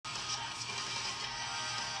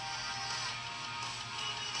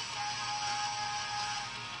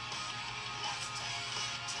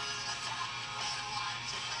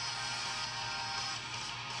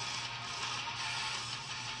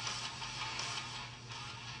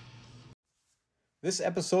This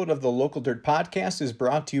episode of the Local Dirt Podcast is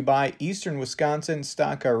brought to you by Eastern Wisconsin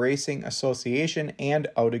Stock Car Racing Association and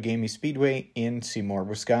Outagamie Speedway in Seymour,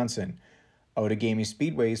 Wisconsin. Outagamie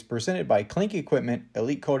Speedway is presented by Clink Equipment,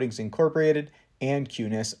 Elite Coatings Incorporated, and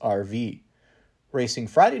QNS RV. Racing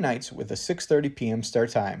Friday nights with a 6:30 p.m.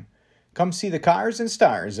 start time. Come see the cars and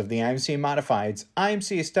stars of the IMCA Modifieds,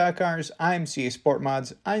 IMCA Stock Cars, IMCA Sport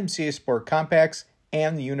Mods, IMCA Sport Compacts,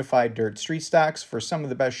 and the Unified Dirt Street Stocks for some of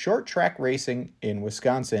the best short track racing in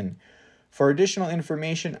Wisconsin. For additional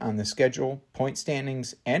information on the schedule, point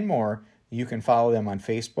standings, and more, you can follow them on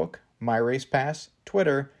Facebook, MyRacePass,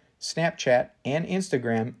 Twitter, Snapchat, and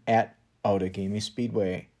Instagram at Outagamie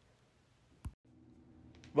Speedway.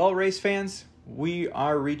 Well, race fans, we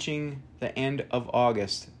are reaching the end of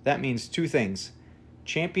August. That means two things.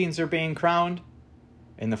 Champions are being crowned,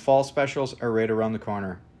 and the fall specials are right around the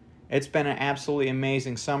corner. It's been an absolutely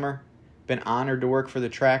amazing summer. Been honored to work for the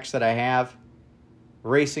tracks that I have.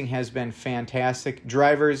 Racing has been fantastic.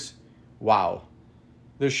 Drivers, wow.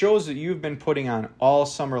 The shows that you've been putting on all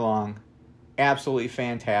summer long, absolutely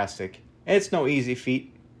fantastic. It's no easy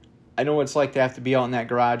feat. I know what it's like to have to be out in that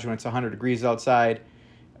garage when it's 100 degrees outside,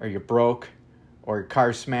 or you're broke, or your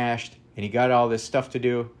car's smashed, and you got all this stuff to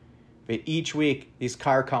do. But each week, these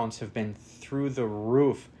car counts have been through the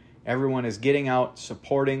roof. Everyone is getting out,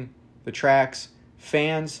 supporting the tracks.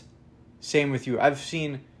 Fans, same with you. I've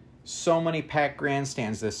seen so many packed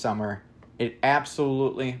grandstands this summer. It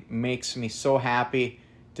absolutely makes me so happy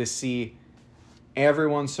to see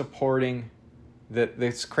everyone supporting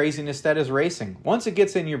this craziness that is racing. Once it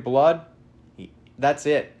gets in your blood, that's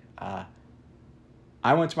it. I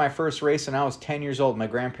went to my first race and I was 10 years old. My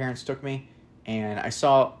grandparents took me and I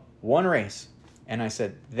saw one race and I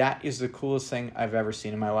said, that is the coolest thing I've ever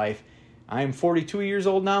seen in my life. I am 42 years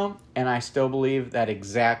old now, and I still believe that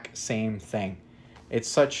exact same thing. It's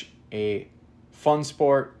such a fun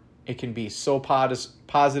sport. It can be so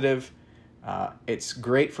positive. It's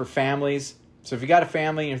great for families. So if you got a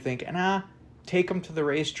family and you're thinking, take them to the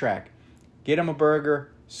racetrack. Get them a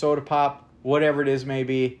burger, soda pop, whatever it is may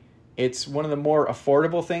be. It's one of the more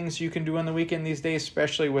affordable things you can do on the weekend these days,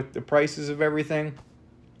 especially with the prices of everything.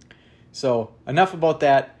 So enough about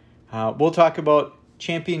that. We'll talk about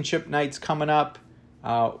championship nights coming up,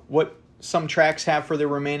 what some tracks have for their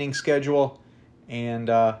remaining schedule, and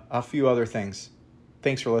a few other things.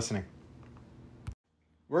 Thanks for listening.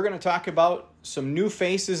 We're going to talk about some new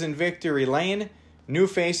faces in Victory Lane, new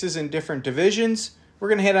faces in different divisions. We're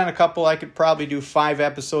going to hit on a couple. I could probably do 5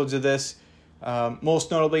 episodes of this. Most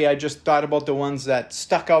notably, I just thought about the ones that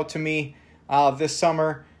stuck out to me this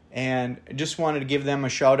summer, and just wanted to give them a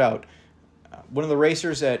shout out. One of the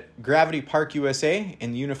racers at Gravity Park USA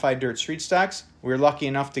in the Unified Dirt Street Stocks. We were lucky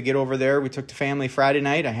enough to get over there. We took the family Friday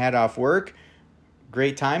night. I had off work.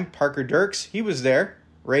 Great time. Parker Dirks, he was there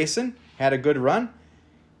racing, had a good run.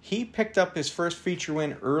 He picked up his first feature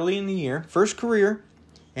win early in the year, first career,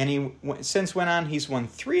 and he since went on, he's won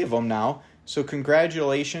 3 of them now. So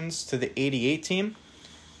congratulations to the 88 team.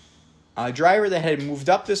 A driver that had moved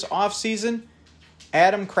up this offseason,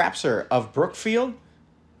 Adam Krapser of Brookfield.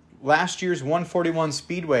 Last year's 141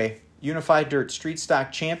 Speedway Unified Dirt Street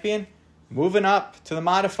Stock champion, moving up to the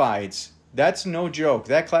Modifieds. That's no joke.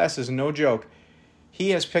 That class is no joke.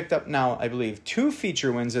 He has picked up now, I believe, 2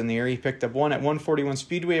 feature wins in the year. He picked up one at 141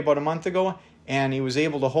 Speedway about a month ago, and he was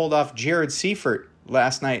able to hold off Jared Seifert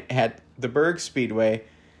last night at the Berg Speedway.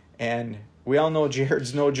 And we all know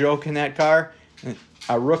Jared's no joke in that car.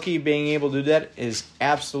 A rookie being able to do that is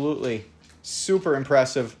absolutely super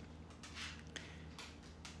impressive.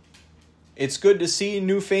 It's good to see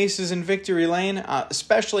new faces in Victory Lane,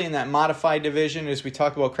 especially in that modified division as we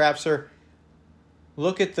talk about Krapser.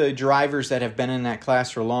 Look at the drivers that have been in that class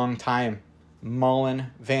for a long time. Mullen,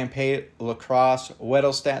 Van Pate, Lacrosse,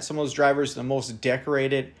 Weddlestat, some of those drivers the most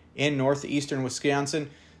decorated in northeastern Wisconsin.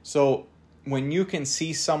 So when you can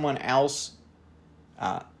see someone else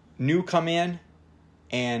new come in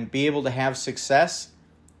and be able to have success,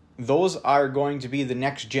 those are going to be the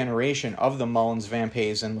next generation of the Mullins, Van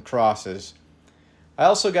Pays, and Lacrosses. I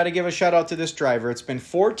also got to give a shout out to this driver. It's been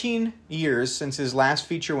 14 years since his last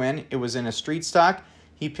feature win. It was in a street stock.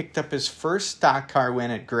 He picked up his first stock car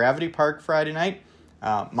win at Gravity Park Friday night.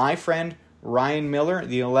 My friend Ryan Miller,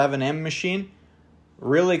 the 11M machine.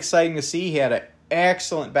 Really exciting to see. He had an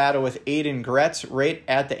excellent battle with Aiden Gretz right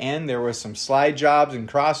at the end. There was some slide jobs and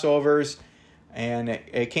crossovers. And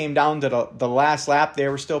it came down to the last lap. They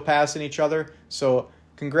were still passing each other. So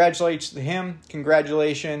congratulations to him.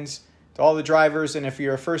 Congratulations to all the drivers. And if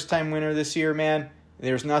you're a first-time winner this year, man,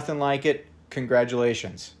 there's nothing like it.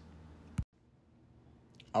 Congratulations.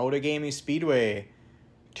 Outagamie Speedway.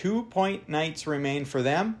 2-point nights remain for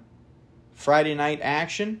them. Friday night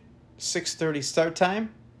action, 6:30 start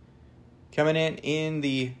time. Coming in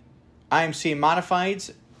the IMCA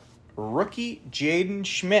Modifieds, rookie Jaden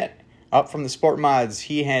Schmidt up from the Sport Mods.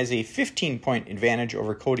 He has a 15-point advantage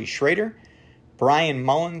over Cody Schrader. Brian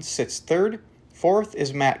Mullen sits third. Fourth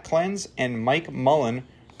is Matt Klenz, and Mike Mullen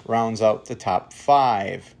rounds out the top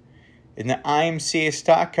 5. In the IMCA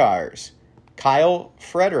Stock Cars, Kyle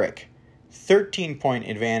Frederick, 13-point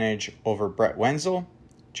advantage over Brett Wenzel.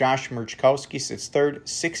 Josh Merchkowski sits third,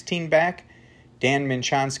 16 back. Dan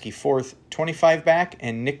Minchansky fourth, 25 back.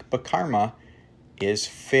 And Nick Bakarma is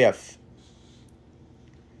fifth.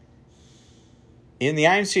 In the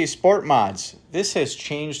IMCA Sport Mods, this has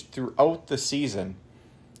changed throughout the season.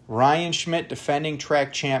 Ryan Schmidt, defending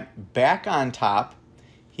track champ, back on top.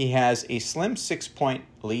 He has a slim 6-point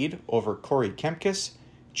lead over Corey Kempkes.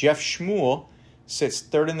 Jeff Schmuel sits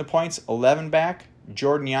third in the points, 11 back.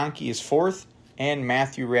 Jordan Yankee is fourth, and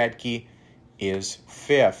Matthew Radke is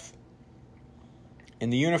fifth. In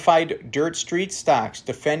the Unified Dirt Street Stocks,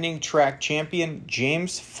 defending track champion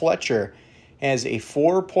James Fletcher has a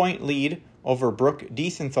 4-point lead over Brooke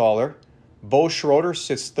Diethenthaler. Bo Schroeder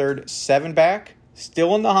sits third, 7 back.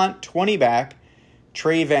 Still in the hunt, 20 back.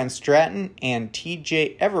 Trey Van Straten and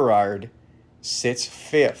TJ Everard sits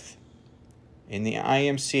fifth. In the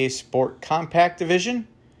IMCA Sport Compact Division,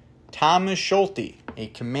 Thomas Schulte, a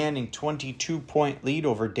commanding 22-point lead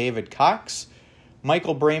over David Cox.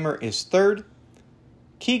 Michael Bramer is third.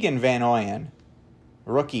 Keegan Van Oyen,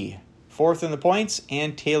 rookie, fourth in the points,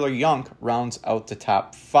 and Taylor Young rounds out the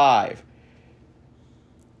top 5.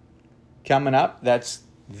 Coming up, that's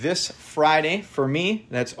this Friday for me.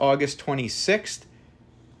 That's August 26th.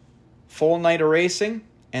 Full night of racing,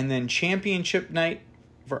 and then championship night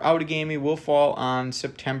for Outagamie will fall on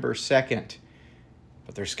September 2nd.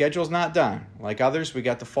 But their schedule's not done. Like others, we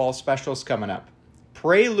got the fall specials coming up.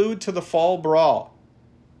 Prelude to the Fall Brawl,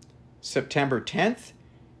 September 10th,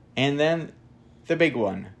 and then the big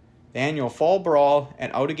one, the annual Fall Brawl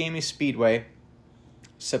at Outagamie Speedway,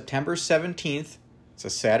 September 17th. It's a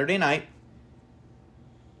Saturday night.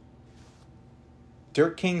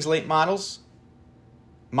 Dirt Kings late models,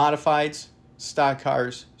 modifieds, stock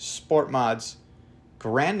cars, sport mods,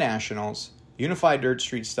 Grand Nationals, Unified Dirt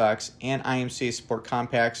Street Stocks, and IMCA Sport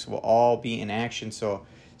Compacts will all be in action. So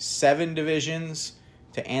 7 divisions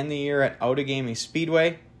to end the year at Outagamie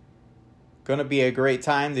Speedway. Going to be a great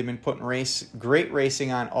time. They've been putting great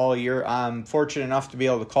racing on all year. I'm fortunate enough to be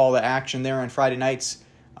able to call the action there on Friday nights.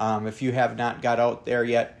 If you have not got out there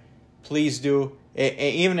yet, please do.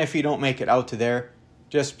 Even if you don't make it out to there,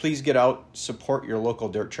 just please get out, support your local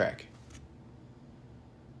dirt track.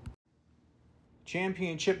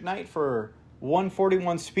 Championship night for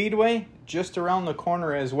 141 Speedway just around the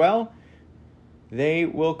corner as well. They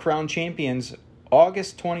will crown champions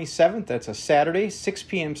August 27th. That's a Saturday, 6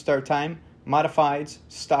 p.m. start time. Modifieds,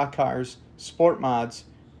 stock cars, sport mods,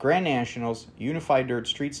 Grand Nationals, Unified Dirt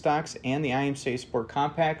Street Stocks, and the IMCA Sport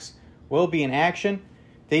Compacts will be in action.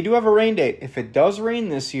 They do have a rain date. If it does rain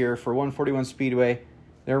this year for 141 Speedway,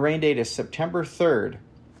 their rain date is September 3rd.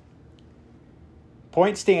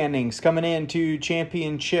 Point standings coming into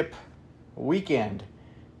championship weekend.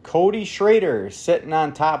 Cody Schrader sitting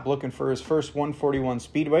on top looking for his first 141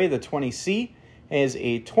 Speedway. The 20C has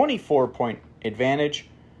a 24-point advantage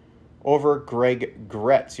over Greg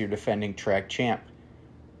Gretz, your defending track champ.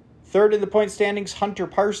 Third in the point standings, Hunter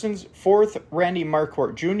Parsons. Fourth, Randy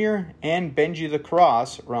Marquardt Jr. And Benji the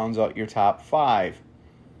Cross rounds out your top 5.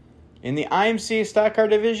 In the IMCA Stock Car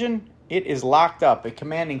Division, it is locked up. A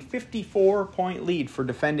commanding 54-point lead for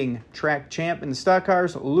defending track champ in the stock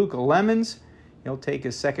cars, Luke Lemons. He'll take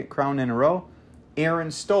his second crown in a row. Aaron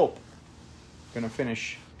Stope, going to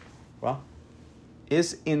finish,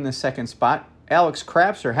 is in the second spot. Alex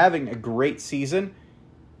Crapser having a great season.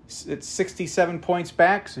 It's 67 points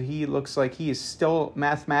back, so he looks like he is still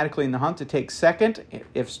mathematically in the hunt to take second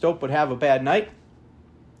if Stope would have a bad night.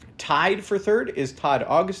 Tied for third is Todd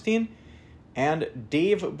Augustine, and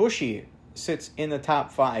Dave Bushy sits in the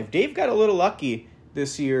top 5. Dave got a little lucky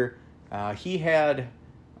this year. He had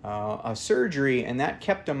a surgery, and that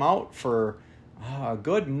kept him out for a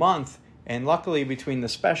good month. And luckily, between the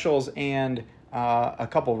specials and a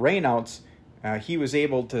couple rainouts, he was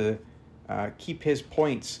able to keep his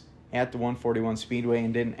points at the 141 Speedway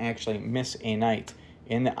and didn't actually miss a night.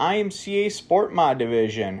 In the IMCA Sport Mod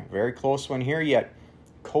Division, very close one here yet,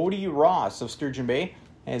 Cody Ross of Sturgeon Bay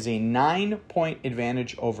has a 9-point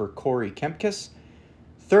advantage over Corey Kempkes.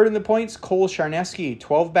 Third in the points, Cole Charneski,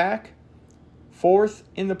 12 back. Fourth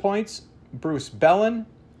in the points, Bruce Bellin.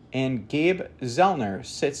 and Gabe Zellner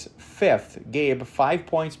sits 5th. Gabe 5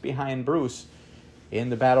 points behind Bruce in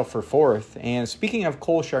the battle for 4th. And speaking of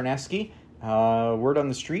Cole Charneski, word on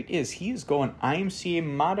the street is he is going IMCA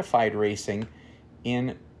modified racing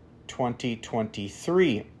in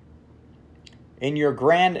 2023. In your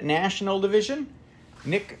Grand National Division,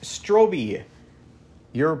 Nick Strobe,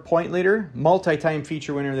 your point leader, multi-time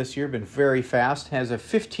feature winner this year, been very fast, has a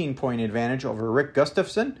 15-point advantage over Rick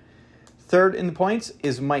Gustafson. Third in the points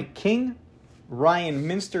is Mike King. Ryan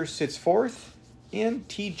Minster sits 4th, and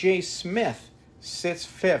TJ Smith sits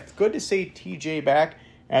 5th. Good to see TJ back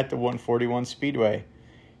at the 141 Speedway.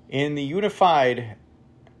 In the Unified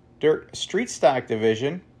Dirt Street Stock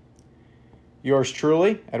Division, yours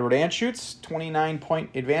truly, Edward Anschutz, 29-point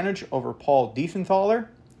advantage over Paul Diefenthaler.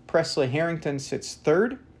 Presley Harrington sits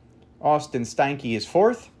 3rd. Austin Steinke is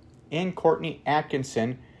 4th. And Courtney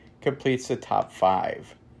Atkinson completes the top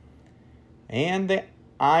 5. And the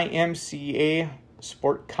IMCA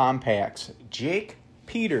Sport Compacts, Jake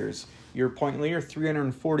Peters, your point leader,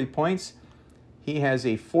 340 points. He has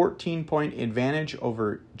a 14-point advantage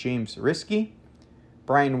over James Riskey.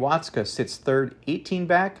 Brian Watska sits 3rd, 18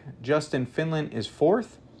 back. Justin Finland is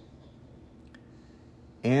 4th.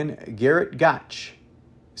 And Garrett Gotch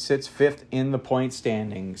sits 5th in the point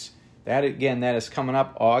standings. That is coming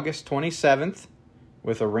up August 27th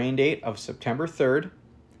with a rain date of September 3rd.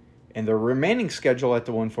 And the remaining schedule at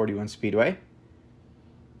the 141 Speedway,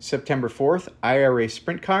 September 4th, IRA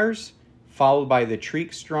Sprint Cars, followed by the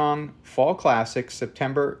Treek Strong Fall Classic,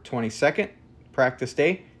 September 22nd, practice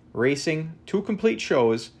day, racing, 2 complete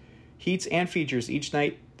shows, heats and features each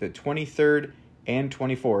night, the 23rd and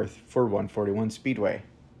 24th for 141 Speedway.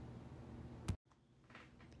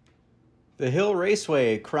 The Hill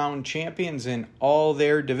Raceway crowned champions in all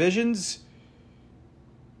their divisions.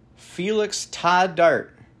 Felix Todd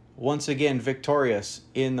Dart, once again victorious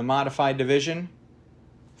in the modified division.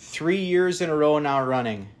 3 years in a row now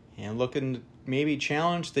running. And looking to maybe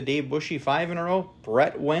challenge the Dave Bushy 5 in a row.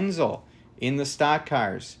 Brett Wenzel in the stock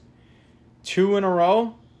cars. 2 in a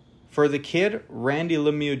row for the kid, Randy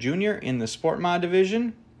Lemieux Jr. in the Sport Mod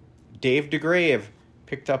division. Dave DeGrave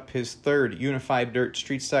picked up his 3rd Unified Dirt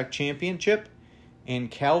Street Stock Championship.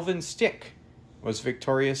 And Calvin Stick was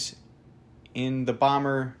victorious in the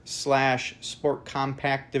Bomber / Sport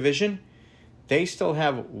Compact division. They still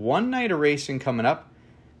have one night of racing coming up.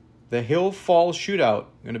 The Hill Fall Shootout,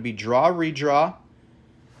 going to be draw, redraw,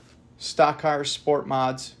 stock cars, sport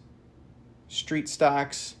mods, street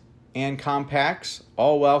stocks, and compacts,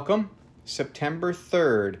 all welcome. September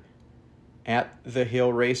 3rd at the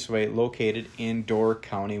Hill Raceway, located in Door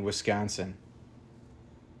County, Wisconsin.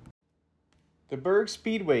 The Berg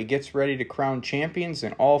Speedway gets ready to crown champions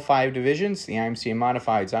in all 5 divisions: the IMCA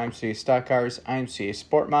Modifieds, IMCA Stock Cars, IMCA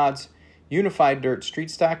Sport Mods, Unified Dirt Street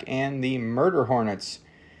Stock, and the Murder Hornets.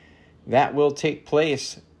 That will take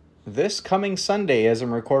place this coming Sunday. As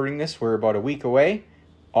I'm recording this, we're about a week away,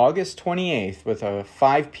 August 28th, with a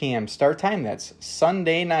 5 p.m. start time. That's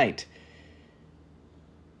Sunday night.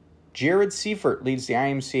 Jared Seifert leads the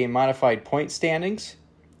IMCA Modified point standings.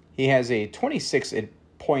 He has a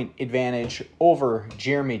 26-point advantage over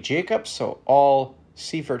Jeremy Jacobs, so all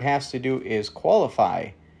Seifert has to do is qualify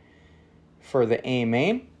for the A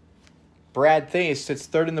main. Brad Thays sits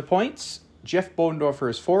 3rd in the points. Jeff Bodendorfer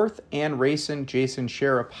is 4th, and racing Jason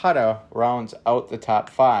Sharapata rounds out the top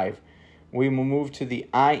 5. We will move to the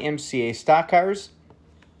IMCA Stock Cars,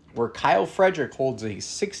 where Kyle Frederick holds a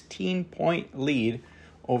 16-point lead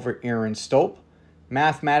over Aaron Stope.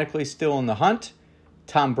 Mathematically still in the hunt.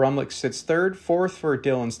 Tom Brumlick sits 3rd, 4th for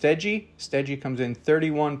Dylan Stedgy. Stedgy comes in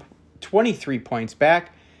 23 points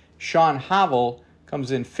back. Sean Havel comes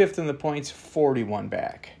in 5th in the points, 41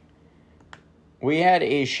 back. We had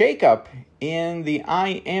a shakeup in the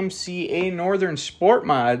IMCA Northern Sport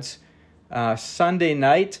Mods Sunday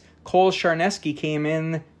night. Cole Charneski came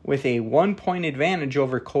in with a 1-point advantage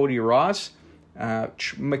over Cody Ross.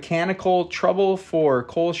 Mechanical trouble for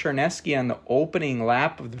Cole Charneski on the opening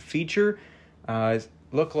lap of the feature.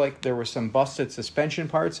 Looked like there were some busted suspension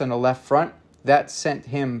parts on the left front. That sent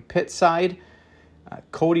him pit side.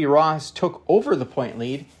 Cody Ross took over the point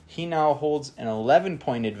lead. He now holds an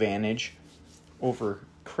 11-point advantage over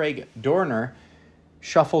Craig Dorner.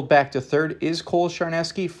 Shuffled back to 3rd is Cole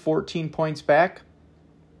Charneski, 14 points back.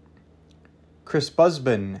 Chris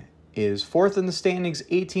Busbin is 4th in the standings,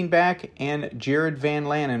 18 back, and Jared Van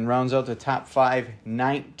Lannen rounds out the top 5,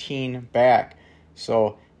 19 back.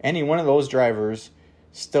 So any one of those drivers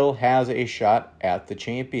still has a shot at the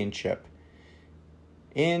championship.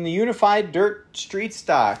 In the Unified Dirt Street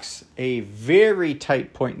Stocks, a very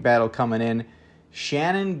tight point battle coming in.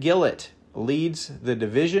 Shannon Gillett leads the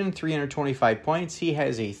division, 325 points. He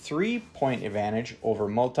has a 3-point advantage over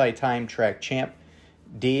multi-time track champ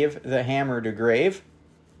Dave the Hammer DeGrave.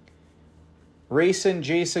 Racing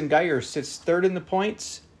Jason Geyer sits third in the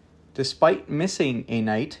points despite missing a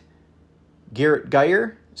night. Garrett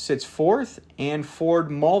Geyer sits fourth, and Ford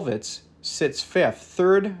Malvitz sits fifth.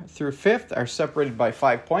 Third through fifth are separated by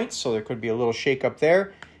 5 points, so there could be a little shake-up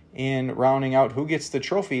there in rounding out who gets the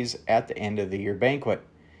trophies at the end of the year banquet.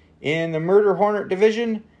 In the Murder Hornet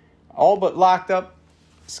division, all but locked up,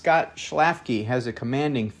 Scott Schlafke has a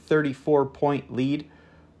commanding 34-point lead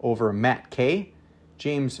over Matt Kay.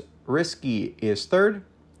 James Risky is third.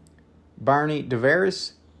 Barney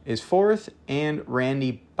DeVeris is fourth, and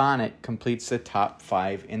Randy Bonnet completes the top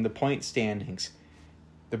 5 in the point standings.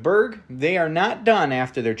 The Berg, they are not done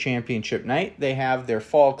after their championship night. They have their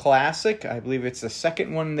Fall Classic. I believe it's the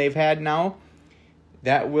second one they've had now.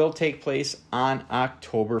 That will take place on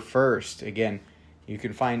October 1st. Again, you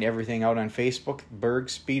can find everything out on Facebook, Berg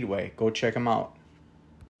Speedway. Go check them out.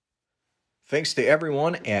 Thanks to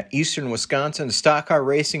everyone at Eastern Wisconsin Stock Car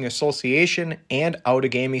Racing Association and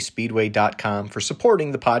OutaGamiSpeedway.com for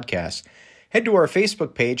supporting the podcast. Head to our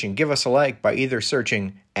Facebook page and give us a like by either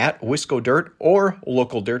searching at Wisco Dirt or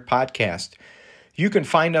Local Dirt Podcast. You can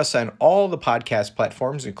find us on all the podcast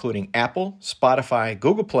platforms, including Apple, Spotify,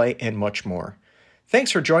 Google Play, and much more.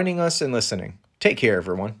 Thanks for joining us and listening. Take care,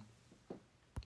 everyone.